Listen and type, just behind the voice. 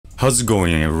How's it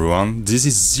going, everyone? This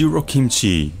is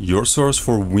Zerokimchi, your source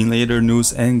for Winlator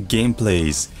news and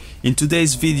gameplays. In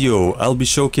today's video, I'll be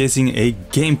showcasing a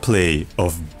gameplay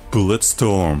of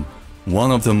Bulletstorm,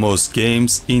 one of the most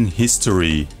games in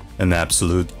history, an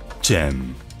absolute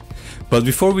gem. But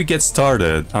before we get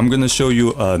started, I'm gonna show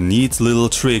you a neat little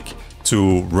trick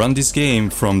to run this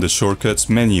game from the shortcuts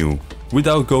menu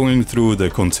without going through the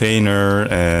container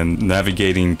and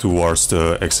navigating towards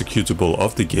the executable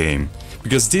of the game.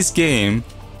 Because this game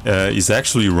is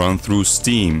actually run through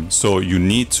Steam, so you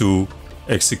need to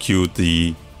execute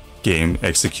the game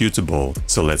executable.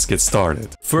 So let's get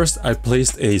started. First, I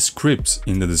placed a script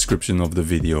in the description of the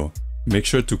video. Make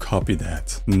sure to copy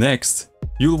that. Next,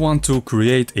 you'll want to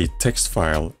create a text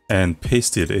file and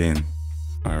paste it in.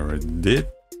 I already did.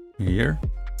 Here.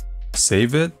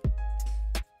 Save it.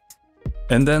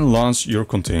 And then launch your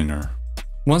container.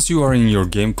 Once you are in your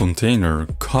game container,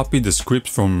 copy the script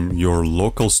from your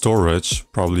local storage,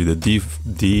 probably the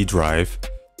D drive,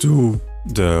 to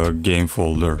the game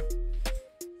folder.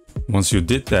 Once you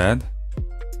did that,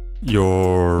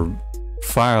 your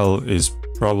file is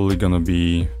probably gonna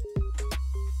be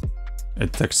a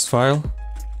text file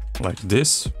like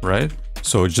this, right?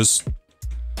 So just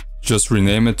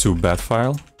rename it to bat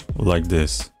file like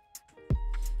this.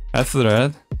 After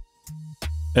that,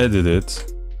 edit it.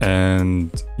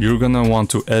 And you're gonna want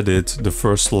to edit the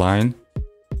first line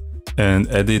and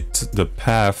edit the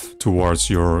path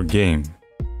towards your game,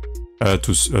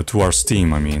 towards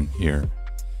Steam, I mean, here.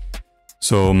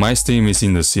 So my Steam is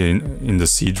in the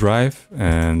C drive,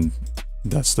 and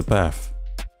that's the path.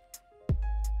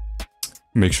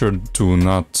 Make sure to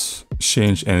not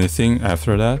change anything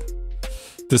after that.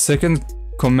 The second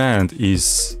command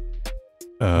is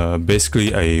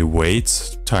basically a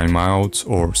wait, timeout,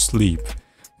 or sleep.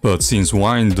 But since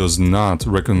Wine does not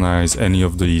recognize any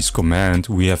of these commands,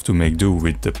 we have to make do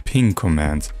with the ping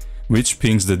command, which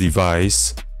pings the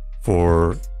device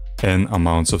for n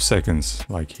amounts of seconds,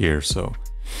 like here. So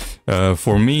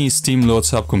for me, Steam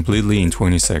loads up completely in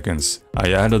 20 seconds.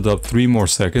 I added up 3 more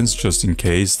seconds just in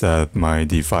case that my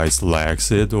device lags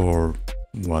it or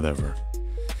whatever.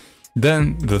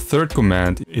 Then the third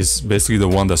command is basically the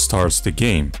one that starts the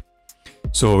game.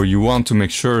 So you want to make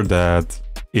sure that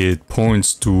it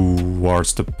points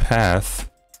towards the path.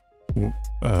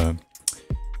 I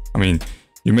mean,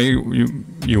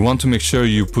 you want to make sure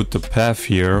you put the path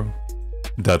here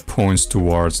that points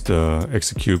towards the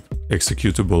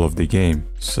executable of the game.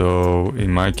 So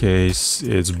in my case,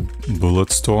 it's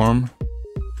Bulletstorm,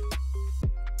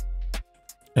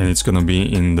 and it's gonna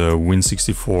be in the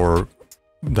Win64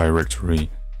 directory.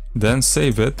 Then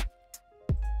save it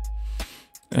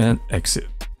and exit.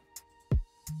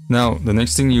 Now, the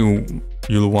next thing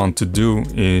you'll want to do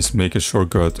is make a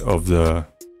shortcut of the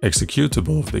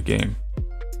executable of the game.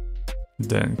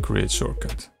 Then create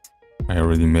shortcut. I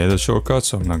already made a shortcut,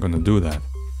 so I'm not gonna do that.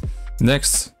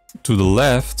 Next, to the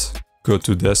left, go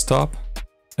to desktop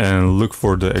and look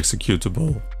for the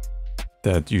executable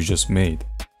that you just made.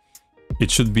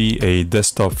 It should be a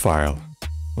desktop file,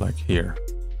 like here.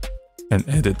 And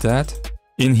edit that.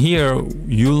 In here,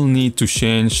 you'll need to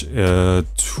change 2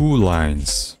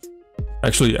 lines.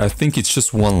 Actually, I think it's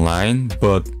just 1 line,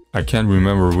 but I can't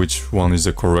remember which one is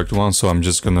the correct one, so I'm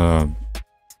just gonna...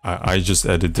 I just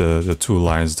edit the 2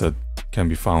 lines that can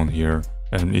be found here,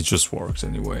 and it just works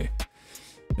anyway.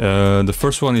 The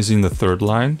first one is in the 3rd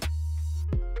line.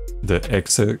 The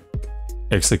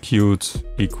execute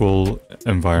equal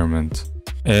environment.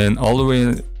 And all the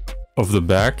way of the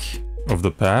back of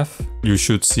the path, you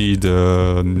should see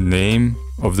the name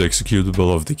of the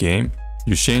executable of the game.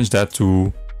 You change that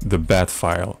to the bat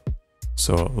file.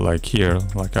 So like here,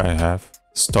 like I have,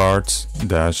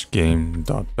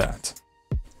 start-game.bat.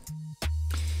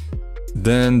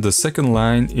 Then the second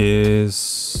line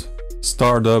is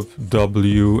startup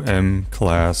wm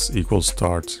class equals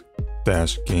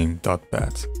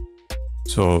start-game.bat.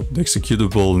 So the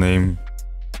executable name,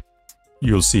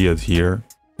 you'll see it here,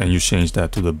 and you change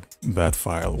that to the bat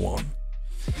file one.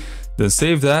 Then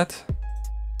save that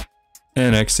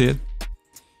and exit.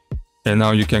 And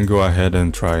now you can go ahead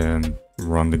and try and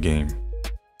run the game.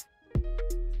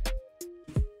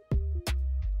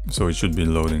 So it should be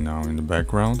loading now in the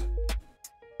background.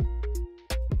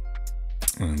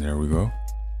 And there we go.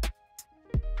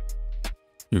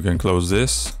 You can close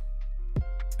this,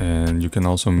 and you can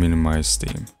also minimize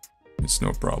Steam. It's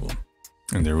no problem.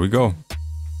 And there we go.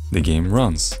 The game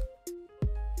runs.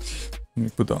 Let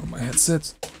me put on my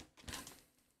headset.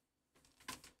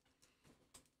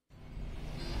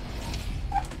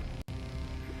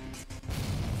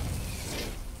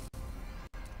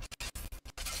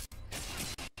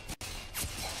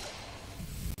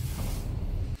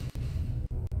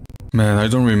 Man, I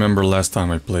don't remember last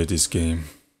time I played this game.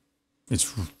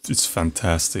 It's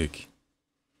fantastic.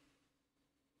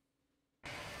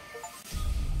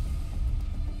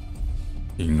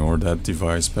 Ignore that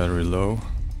device battery low.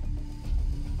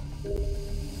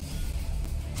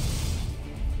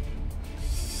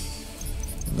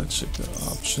 Let's check the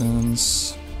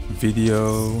options.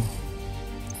 Video. I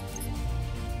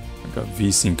got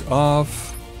VSync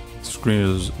off.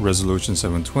 Screen resolution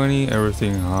 720.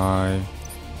 Everything high.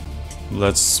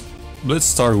 Let's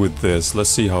start with this. Let's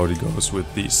see how it goes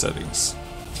with these settings.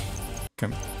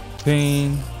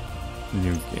 Campaign.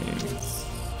 New game.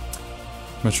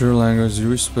 Mature language. You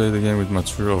wish to play the game with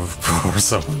mature? Of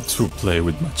course, I want to play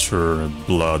with mature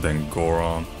blood and gore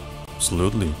on.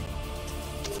 Absolutely.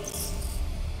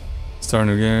 Start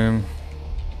new game.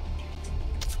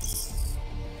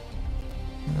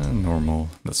 Normal.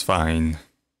 That's fine.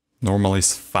 Normal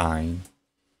is fine.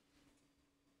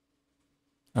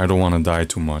 I don't want to die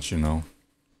too much, you know.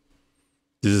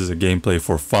 This is a gameplay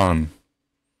for fun.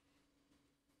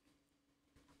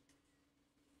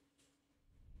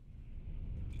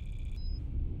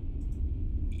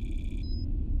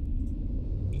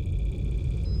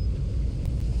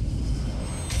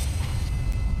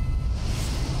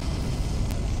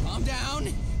 Calm down.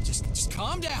 Just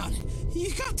calm down.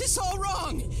 You got this all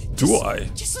wrong.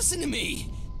 Just listen to me.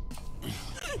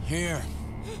 Here.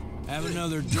 Have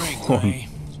another drink, Oh. Ray.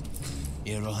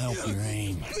 It'll help your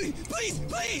aim.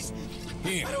 Please!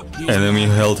 Here. Enemy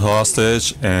held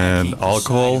hostage and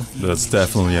alcohol. That's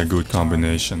definitely a good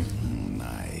combination.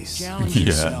 Nice. Challenge Yeah,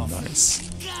 yourself.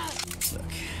 nice. Look,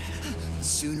 the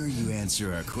sooner you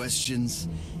answer our questions,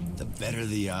 the better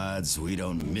the odds we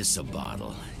don't miss a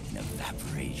bottle and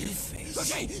evaporate your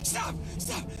face. Okay, stop!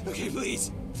 Okay,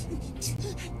 please.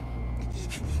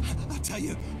 I'll tell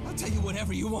you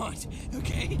whatever you want,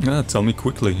 okay? Yeah, tell me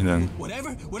quickly then.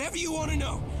 Whatever you want to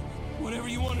know. Whatever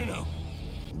you want to know.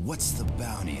 What's the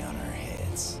bounty on our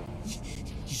heads?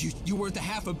 You worth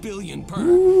 $500 million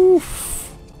per.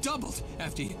 Doubled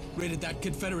after you raided that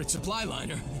Confederate supply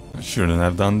liner. I shouldn't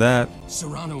have done that.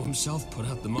 Serrano himself put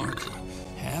out the mark.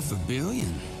 $500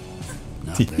 million.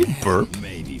 Not Did he bad. burp?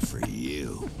 Maybe for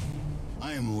you.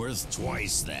 I am worth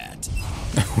twice that.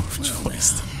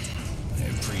 Twice. I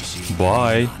appreciate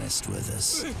Bye. you being honest with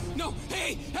us. No,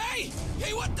 hey,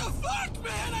 what the fuck,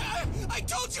 man? I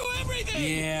told you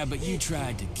everything! Yeah, but you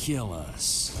tried to kill us,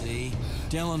 see?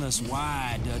 Telling us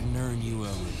why doesn't earn you a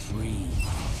reprieve.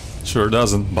 Sure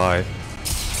doesn't. Bye.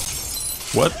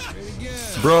 What?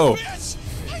 Bro, Yes!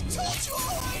 I told you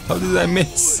all right! how did I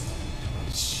miss?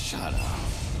 Shut up.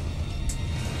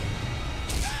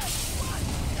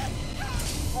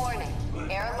 Warning,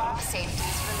 airlock safeties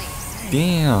released.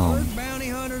 Damn. Bounty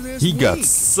hunter this He got week.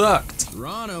 sucked.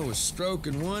 Rano was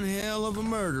stroking one hell of a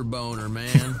murder boner,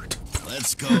 man.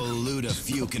 Let's go loot a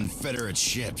few Confederate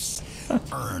ships.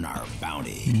 Earn our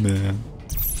bounty. Man.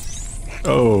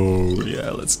 Oh,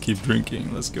 yeah, let's keep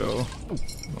drinking. Let's go.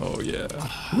 Oh, yeah.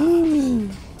 Woo.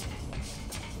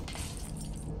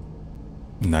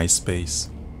 Nice space.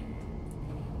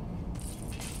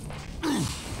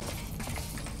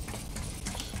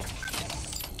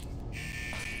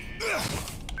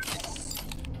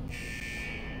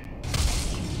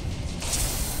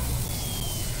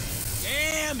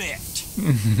 Damn it!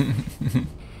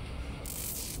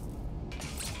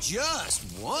 Just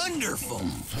wonderful.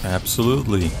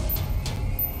 Absolutely.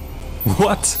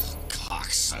 What?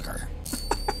 Cocksucker.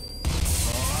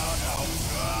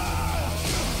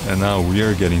 And now we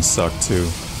are getting sucked too.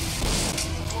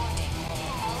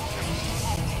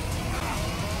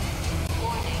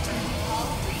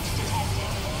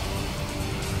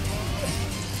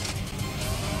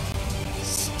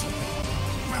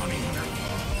 Bounty hunter.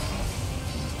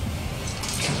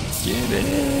 Get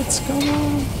it, come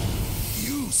on.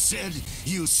 You said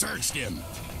you searched him.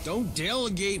 Don't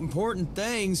delegate important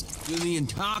things to the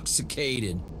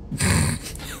intoxicated.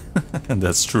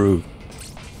 That's true.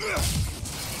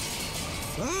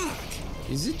 Fuck!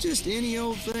 Is it just any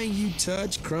old thing you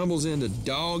touch crumbles into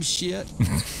dog shit?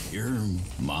 Your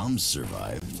mom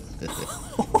survived.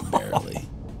 Barely.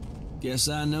 Guess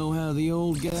I know how the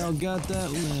old gal got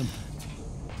that limp.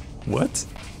 What?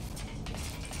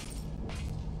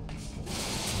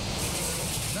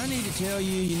 I need to tell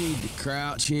you, you need to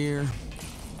crouch here.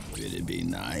 It'd be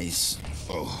nice.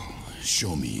 Oh,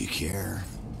 show me you care.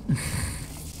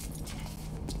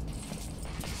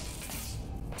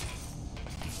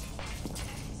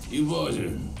 You boys are...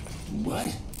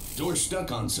 what? Door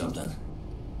stuck on something.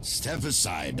 Step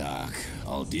aside, Doc.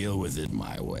 I'll deal with it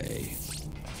my way.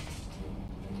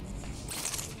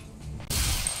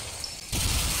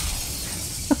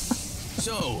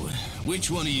 So,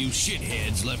 which one of you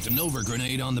shitheads left a Nova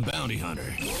grenade on the bounty hunter?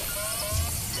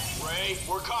 Ray,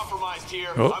 we're compromised here.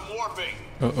 Oh. I'm warping.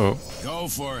 Uh-oh. Go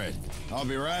for it. I'll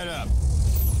be right up.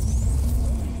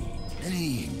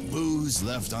 Any booze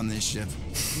left on this ship?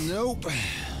 Nope.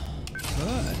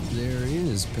 But there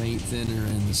is paint thinner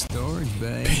in the storage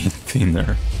bay. Paint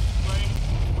thinner. Ray,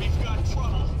 we've got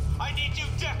trouble. I need you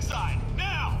deckside,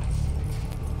 now!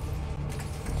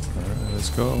 Alright, let's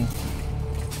go.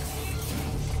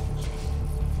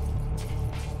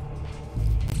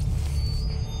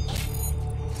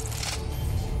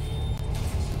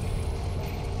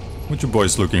 What you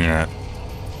boys looking at?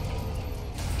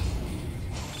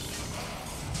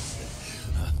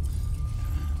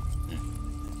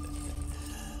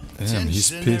 Damn,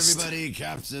 he's Attention, pissed. everybody,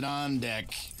 captain on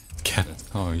deck.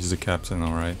 Oh, he's the captain,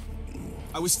 alright.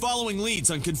 I was following leads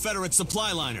on Confederate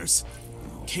supply liners.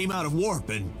 Came out of warp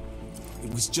and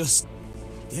it was just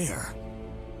there.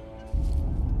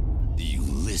 The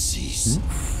Ulysses.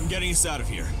 I'm getting us out of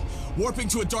here. Warping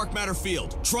to a dark matter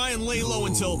field. Try and lay low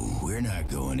until... Ooh, we're not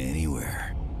going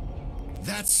anywhere.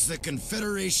 That's the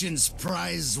Confederation's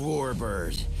prize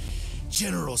warbird.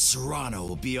 General Serrano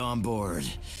will be on board.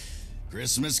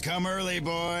 Christmas come early,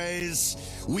 boys.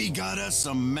 We got us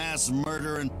some mass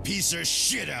murdering piece of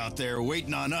shit out there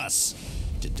waiting on us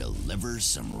to deliver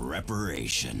some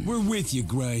reparation. We're with you,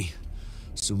 Gray.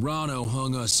 Serrano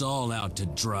hung us all out to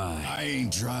dry. I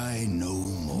ain't dry no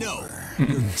more. No,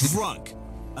 you're drunk.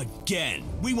 Again.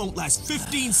 We won't last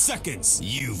 15 seconds.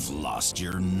 You've lost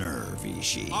your nerve,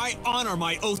 Ishii. I honor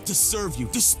my oath to serve you,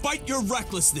 despite your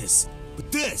recklessness.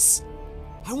 But this...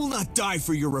 I will not die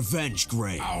for your revenge,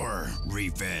 Gray. Our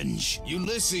revenge.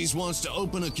 Ulysses wants to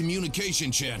open a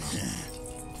communication channel.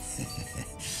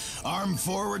 Arm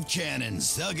forward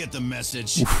cannons. They'll get the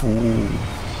message.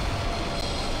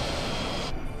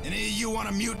 Any of you want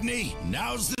a mutiny?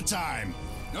 Now's the time.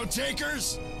 No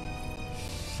takers?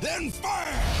 Then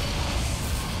fire!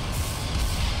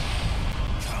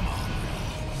 Come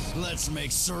on. Let's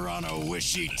make Serrano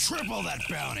wish he triple that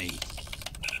bounty.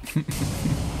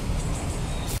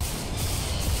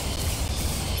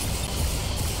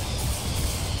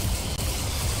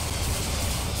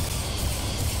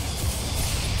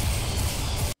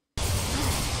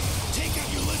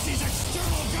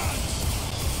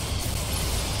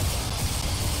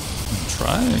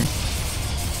 Trying.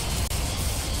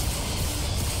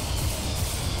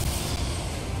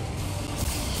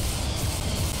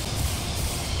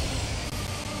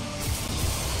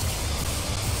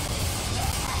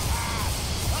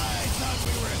 I thought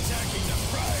we were attacking the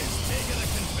prize pig of the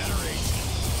Confederation.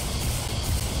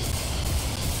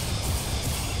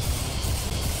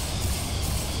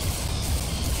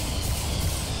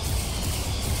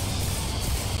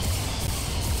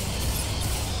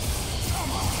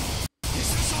 Come on! Is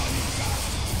this all you got?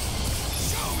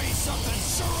 Show me something,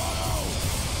 Serrano!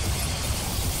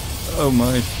 Oh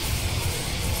my.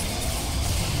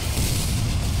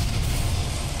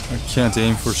 I can't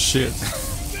aim for shit.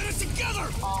 Get it together!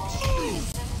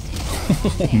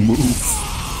 Move.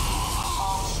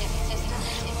 All ship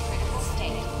systems in critical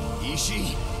state. Ishii?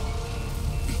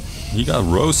 He got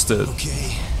roasted.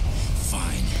 Okay,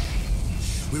 fine.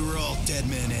 We were all dead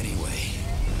men anyway.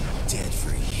 Dead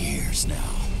for years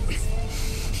now.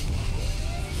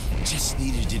 Just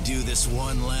needed to do this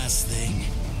one last thing.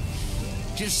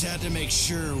 Just had to make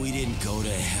sure we didn't go to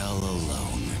hell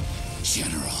alone.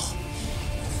 General,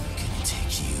 we're gonna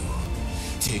take you.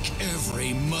 Take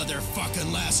every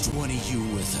motherfucking last one of you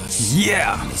with us.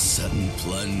 Yeah! On a sudden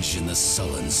plunge in the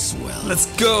sullen swell. Let's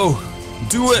go!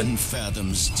 Do it! 10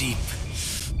 fathoms deep.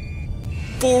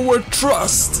 Forward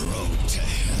thrust! Road to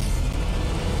hell.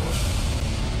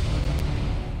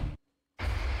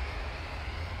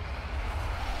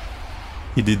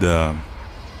 He did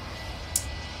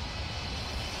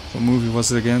what movie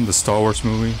was it again? The Star Wars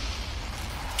movie?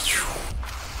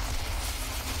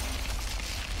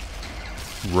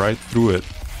 Right through it.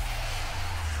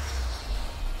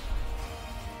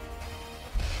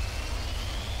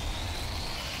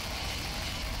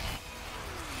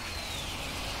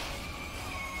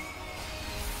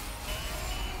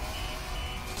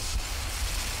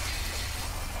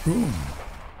 Boom.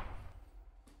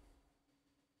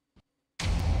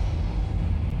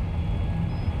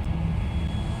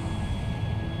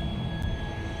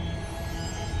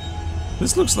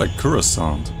 This looks like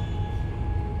Coruscant.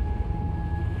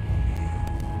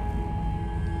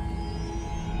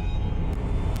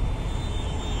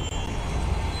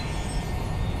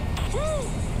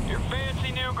 Your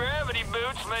fancy new gravity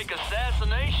boots make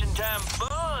assassination time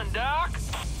fun, Doc.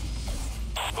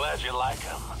 Glad you like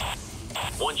them.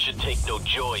 One should take no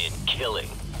joy in killing.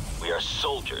 We are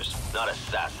soldiers, not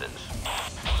assassins.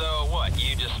 So what,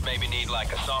 you just maybe need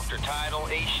like a softer title,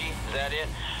 Ishi? Is that it?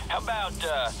 How about,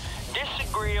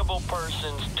 disagreeable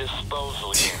person's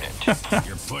disposal unit?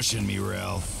 You're pushing me,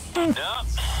 Ralph. No,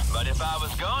 but if I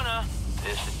was gonna,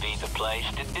 this would be the place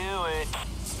to do it.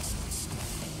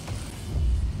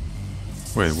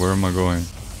 Wait, where am I going?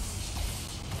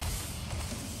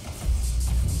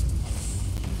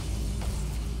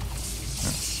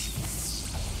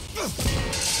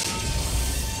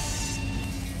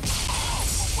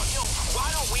 Why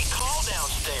don't we call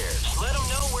downstairs? Let them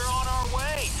know we're on our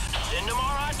way. Send them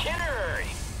our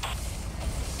itinerary.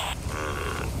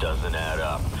 Doesn't add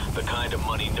up. The kind of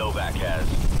money Novak has.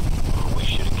 We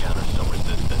should encounter some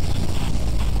resistance.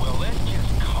 Well, let's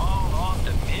just call off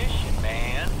the mission,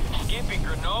 man. Skippy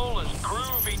Granola's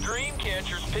groovy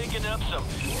dreamcatcher's picking up some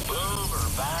boomer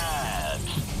vibes.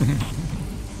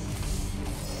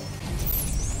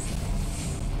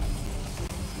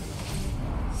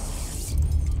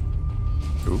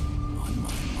 On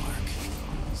my mark.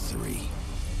 3,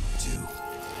 2,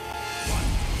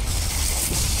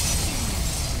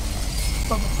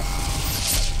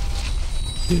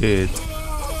 1. Did.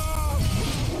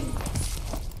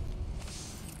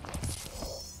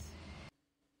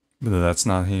 But that's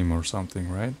not him or something,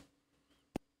 right?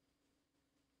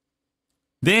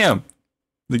 Damn!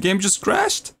 The game just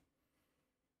crashed?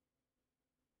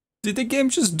 Did the game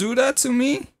just do that to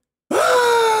me?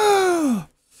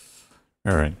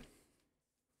 Alright.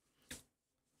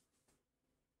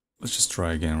 Let's just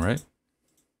try again, right?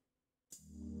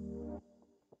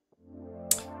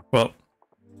 Well,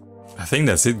 I think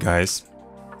that's it, guys.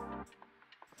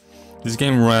 This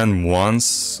game ran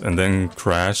once and then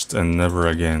crashed and never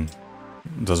again.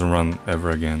 Doesn't run ever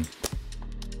again.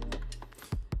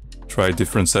 Try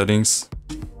different settings.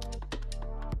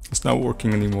 It's not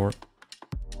working anymore.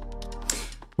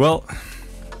 Well,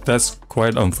 that's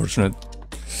quite unfortunate.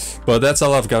 But that's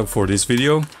all I've got for this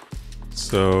video.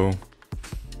 So,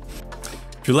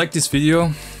 if you like this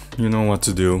video, you know what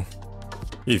to do.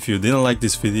 If you didn't like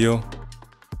this video,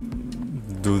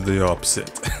 do the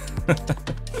opposite.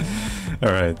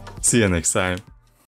 Alright, see you next time.